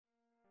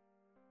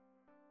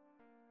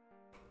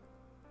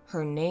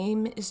Her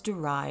name is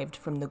derived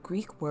from the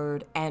Greek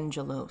word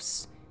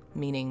angelos,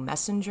 meaning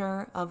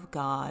messenger of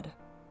God.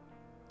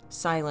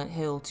 Silent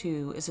Hill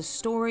 2 is a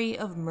story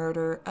of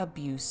murder,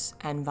 abuse,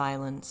 and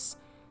violence.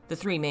 The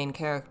three main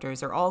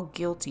characters are all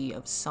guilty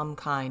of some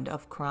kind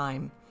of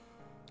crime.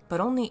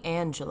 But only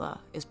Angela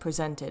is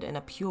presented in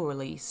a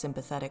purely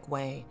sympathetic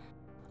way.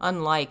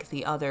 Unlike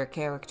the other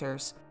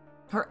characters,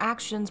 her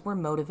actions were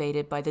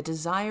motivated by the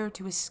desire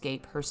to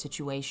escape her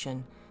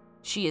situation.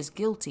 She is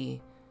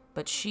guilty,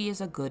 but she is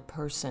a good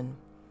person.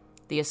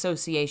 The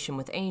association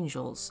with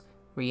angels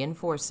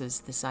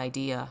reinforces this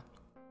idea.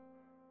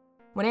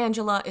 When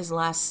Angela is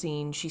last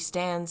seen, she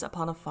stands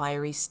upon a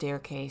fiery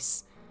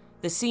staircase.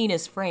 The scene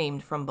is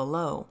framed from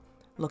below,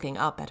 looking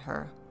up at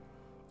her.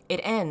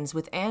 It ends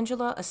with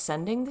Angela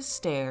ascending the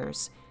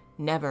stairs,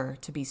 never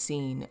to be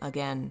seen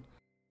again.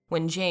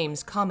 When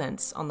James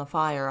comments on the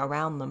fire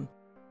around them,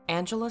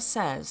 Angela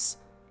says,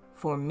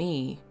 "For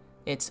me,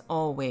 it's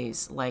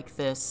always like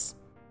this."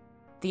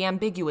 The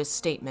ambiguous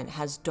statement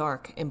has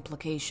dark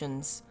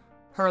implications.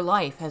 Her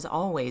life has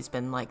always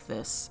been like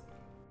this.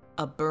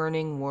 A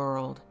burning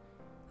world,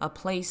 a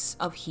place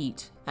of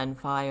heat and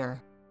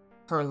fire.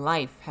 Her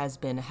life has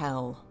been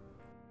hell.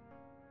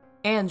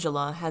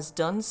 Angela has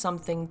done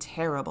something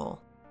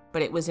terrible,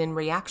 but it was in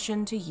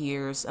reaction to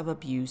years of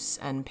abuse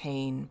and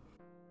pain.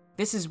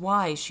 This is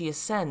why she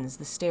ascends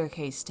the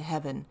staircase to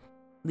heaven,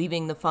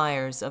 leaving the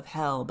fires of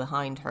hell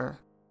behind her.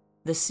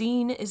 The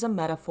scene is a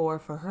metaphor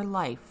for her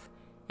life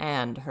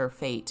and her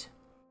fate.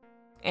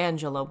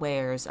 Angela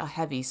wears a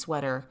heavy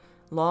sweater,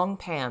 long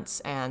pants,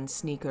 and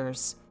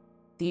sneakers.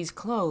 These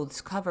clothes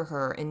cover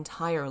her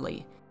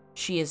entirely.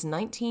 She is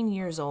 19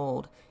 years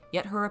old,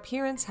 yet her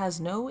appearance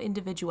has no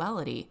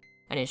individuality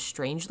and is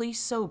strangely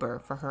sober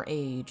for her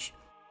age.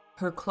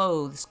 Her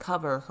clothes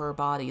cover her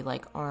body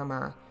like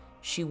armor.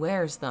 She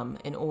wears them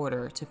in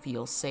order to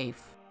feel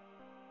safe.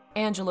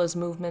 Angela's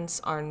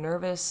movements are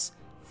nervous,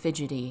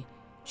 fidgety.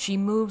 She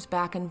moves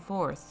back and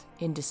forth,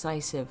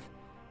 indecisive.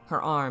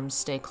 Her arms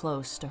stay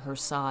close to her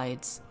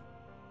sides.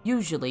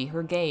 Usually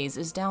her gaze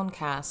is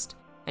downcast,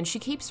 and she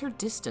keeps her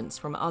distance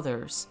from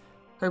others.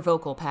 Her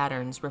vocal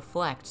patterns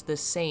reflect the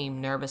same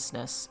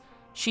nervousness.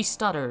 She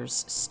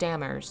stutters,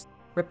 stammers,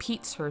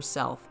 repeats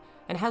herself,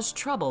 and has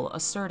trouble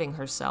asserting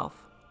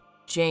herself.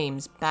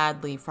 James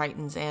badly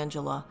frightens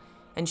Angela,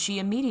 and she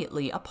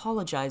immediately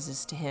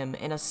apologizes to him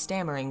in a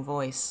stammering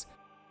voice.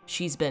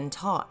 She's been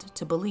taught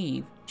to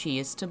believe she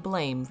is to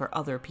blame for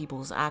other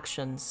people's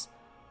actions.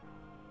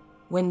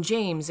 When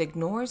James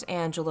ignores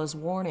Angela's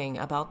warning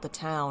about the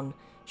town,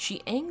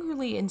 she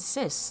angrily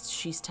insists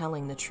she's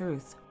telling the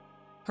truth.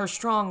 Her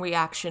strong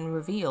reaction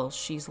reveals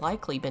she's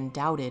likely been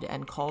doubted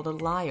and called a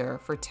liar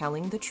for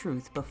telling the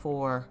truth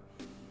before.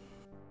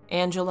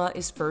 Angela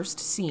is first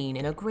seen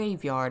in a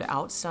graveyard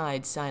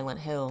outside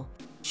Silent Hill.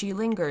 She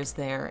lingers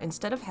there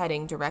instead of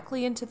heading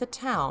directly into the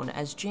town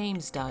as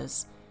James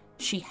does.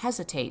 She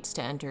hesitates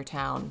to enter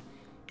town,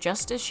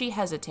 just as she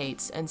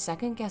hesitates and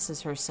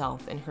second-guesses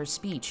herself in her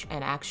speech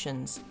and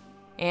actions.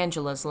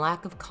 Angela's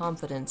lack of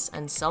confidence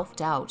and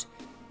self-doubt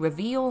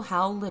reveal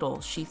how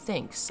little she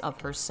thinks of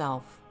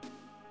herself.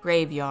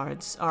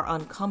 Graveyards are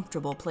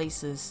uncomfortable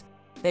places.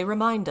 They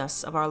remind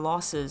us of our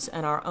losses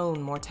and our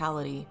own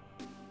mortality.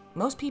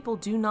 Most people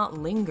do not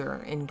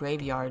linger in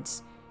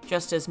graveyards,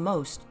 just as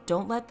most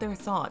don't let their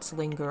thoughts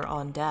linger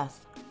on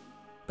death.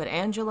 But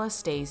Angela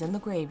stays in the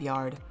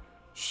graveyard.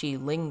 She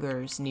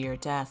lingers near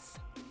death.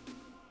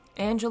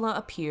 Angela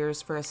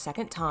appears for a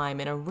second time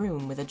in a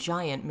room with a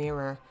giant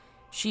mirror.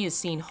 She is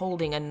seen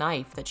holding a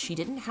knife that she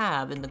didn't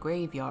have in the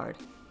graveyard.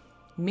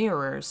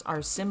 Mirrors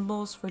are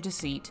symbols for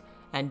deceit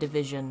and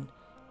division.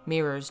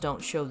 Mirrors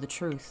don't show the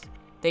truth.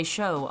 They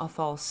show a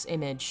false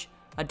image,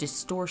 a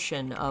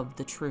distortion of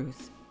the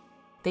truth.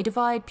 They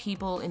divide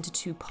people into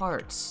two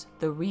parts,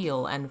 the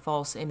real and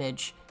false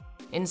image.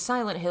 In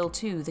Silent Hill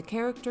 2, the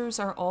characters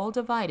are all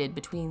divided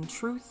between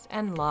truth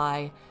and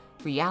lie,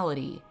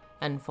 reality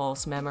and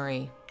false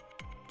memory.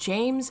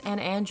 James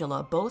and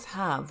Angela both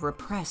have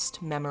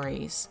repressed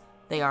memories.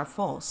 They are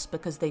false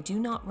because they do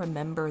not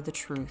remember the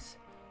truth.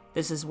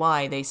 This is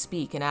why they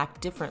speak and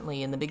act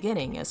differently in the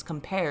beginning as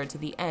compared to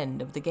the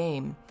end of the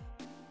game.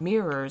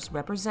 Mirrors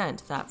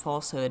represent that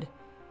falsehood.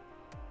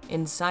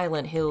 In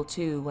Silent Hill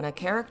 2, when a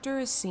character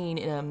is seen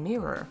in a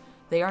mirror,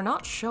 they are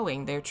not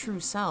showing their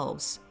true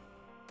selves.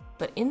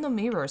 But in the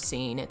mirror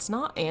scene, it's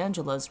not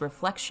Angela's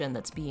reflection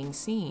that's being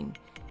seen.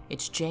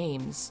 It's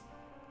James.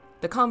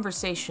 The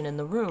conversation in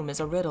the room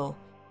is a riddle.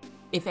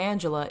 If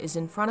Angela is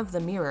in front of the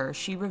mirror,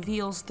 she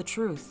reveals the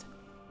truth.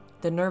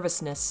 The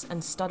nervousness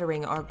and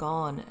stuttering are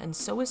gone, and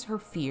so is her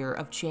fear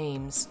of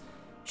James.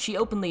 She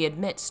openly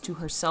admits to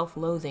her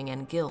self-loathing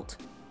and guilt.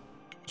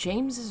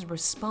 James's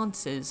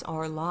responses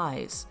are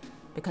lies,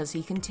 because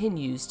he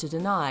continues to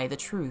deny the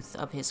truth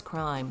of his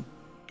crime.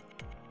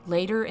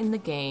 Later in the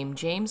game,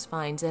 James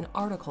finds an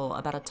article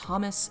about a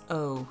Thomas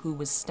O. who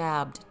was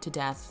stabbed to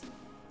death.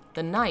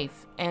 The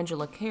knife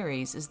Angela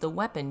carries is the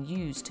weapon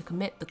used to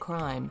commit the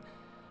crime,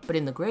 but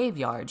in the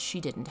graveyard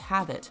she didn't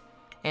have it.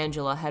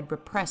 Angela had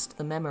repressed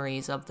the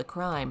memories of the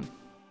crime.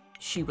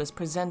 She was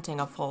presenting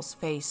a false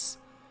face.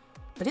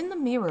 But in the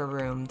mirror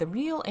room, the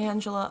real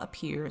Angela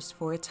appears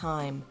for a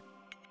time.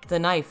 The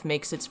knife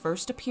makes its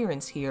first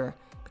appearance here,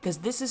 because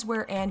this is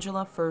where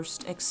Angela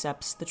first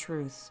accepts the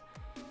truth.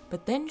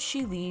 But then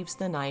she leaves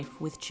the knife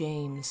with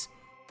James.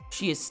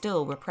 She is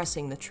still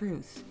repressing the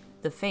truth,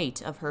 the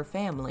fate of her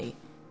family,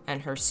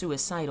 and her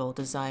suicidal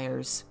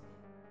desires.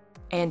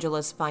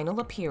 Angela's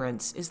final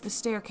appearance is the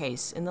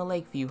staircase in the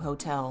Lakeview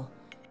Hotel.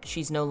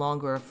 She's no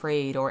longer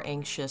afraid or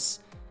anxious,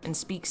 and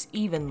speaks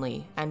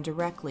evenly and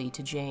directly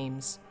to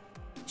James.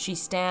 She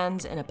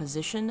stands in a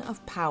position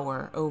of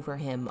power over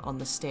him on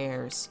the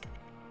stairs.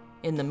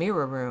 In the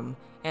mirror room,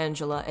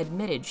 Angela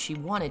admitted she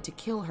wanted to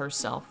kill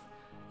herself,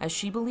 as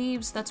she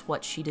believes that's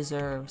what she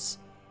deserves.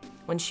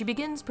 When she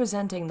begins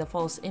presenting the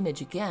false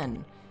image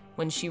again,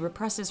 when she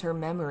represses her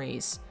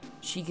memories,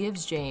 she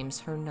gives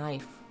James her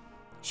knife.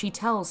 She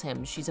tells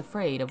him she's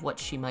afraid of what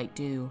she might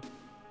do.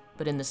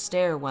 But in the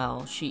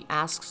stairwell, she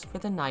asks for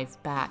the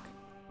knife back.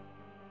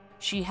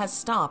 She has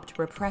stopped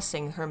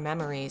repressing her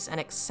memories and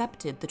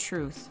accepted the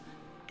truth.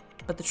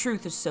 But the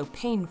truth is so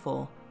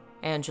painful,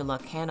 Angela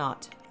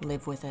cannot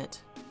live with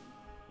it.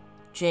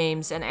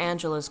 James and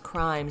Angela's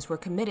crimes were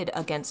committed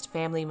against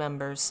family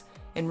members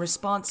in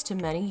response to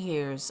many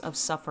years of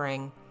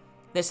suffering.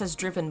 This has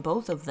driven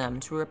both of them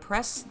to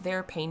repress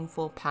their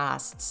painful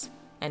pasts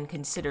and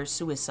consider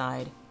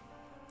suicide.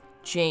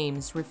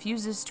 James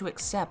refuses to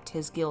accept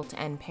his guilt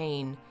and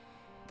pain,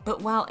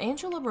 but while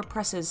Angela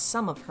represses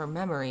some of her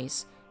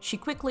memories, she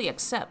quickly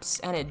accepts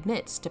and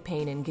admits to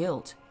pain and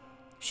guilt.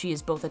 She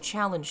is both a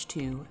challenge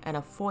to and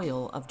a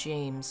foil of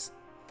James.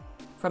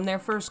 From their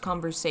first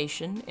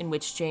conversation, in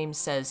which James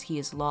says he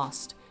is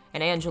lost,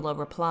 and Angela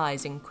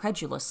replies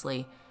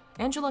incredulously,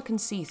 Angela can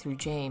see through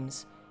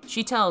James.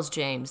 She tells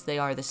James they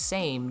are the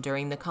same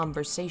during the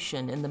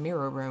conversation in the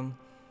mirror room.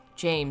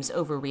 James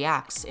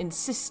overreacts,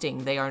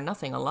 insisting they are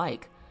nothing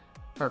alike.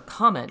 Her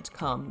comment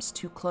comes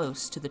too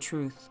close to the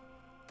truth.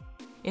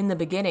 In the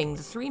beginning,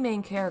 the three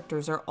main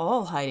characters are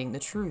all hiding the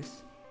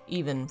truth,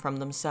 even from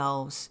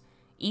themselves.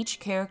 Each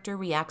character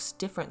reacts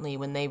differently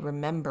when they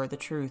remember the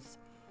truth.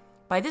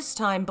 By this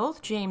time,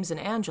 both James and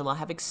Angela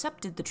have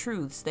accepted the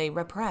truths they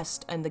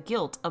repressed and the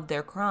guilt of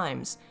their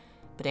crimes,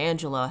 but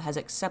Angela has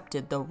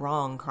accepted the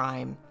wrong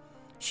crime.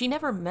 She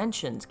never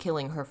mentioned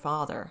killing her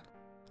father.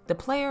 The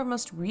player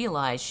must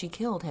realize she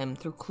killed him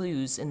through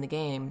clues in the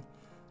game.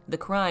 The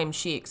crime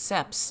she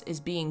accepts is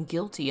being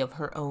guilty of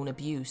her own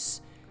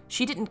abuse.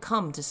 She didn't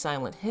come to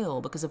Silent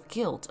Hill because of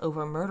guilt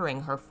over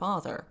murdering her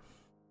father.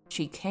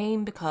 She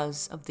came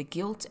because of the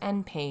guilt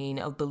and pain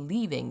of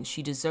believing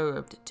she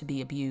deserved to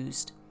be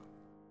abused.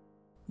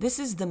 This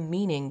is the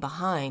meaning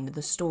behind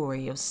the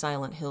story of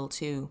Silent Hill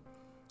 2.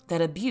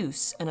 That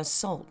abuse and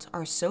assault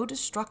are so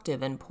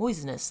destructive and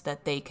poisonous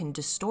that they can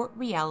distort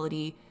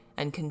reality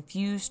and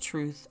confuse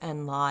truth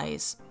and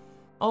lies.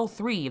 All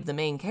three of the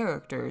main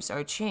characters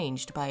are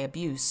changed by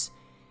abuse.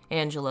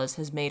 Angela's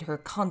has made her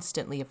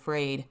constantly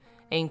afraid,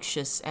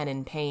 anxious, and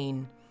in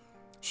pain.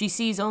 She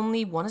sees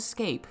only one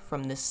escape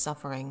from this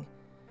suffering.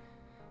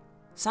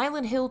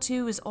 Silent Hill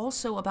 2 is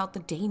also about the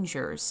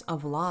dangers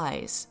of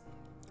lies.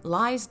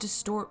 Lies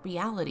distort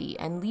reality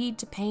and lead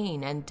to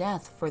pain and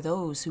death for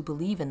those who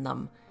believe in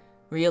them.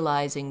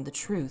 Realizing the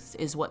truth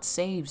is what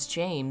saves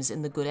James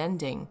in the good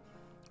ending.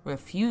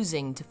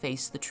 Refusing to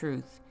face the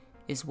truth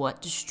is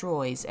what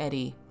destroys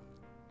Eddie.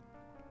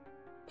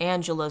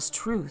 Angela's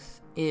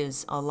truth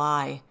is a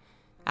lie.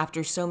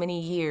 After so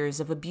many years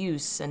of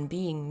abuse and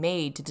being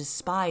made to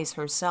despise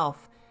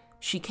herself,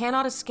 she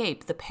cannot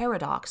escape the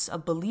paradox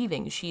of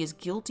believing she is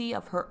guilty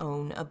of her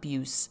own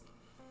abuse.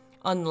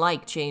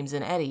 Unlike James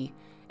and Eddie,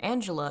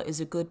 Angela is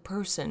a good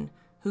person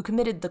who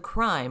committed the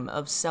crime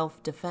of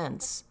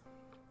self-defense.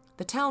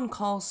 The town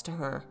calls to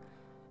her,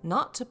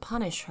 not to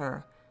punish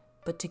her,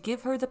 but to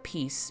give her the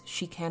peace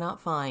she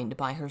cannot find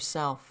by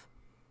herself.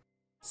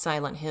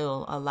 Silent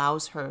Hill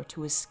allows her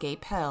to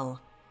escape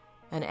hell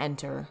and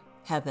enter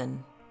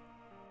heaven.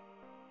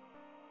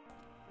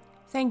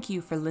 Thank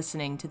you for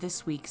listening to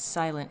this week's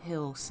Silent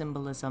Hill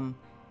symbolism.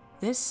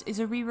 This is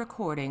a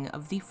re-recording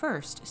of the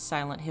first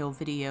Silent Hill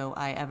video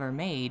I ever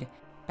made,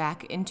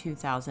 back in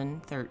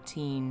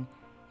 2013.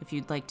 If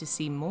you'd like to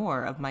see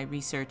more of my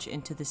research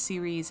into the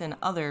series and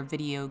other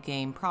video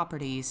game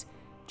properties,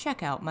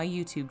 check out my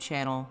YouTube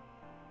channel.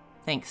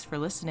 Thanks for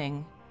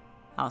listening.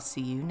 I'll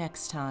see you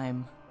next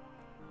time.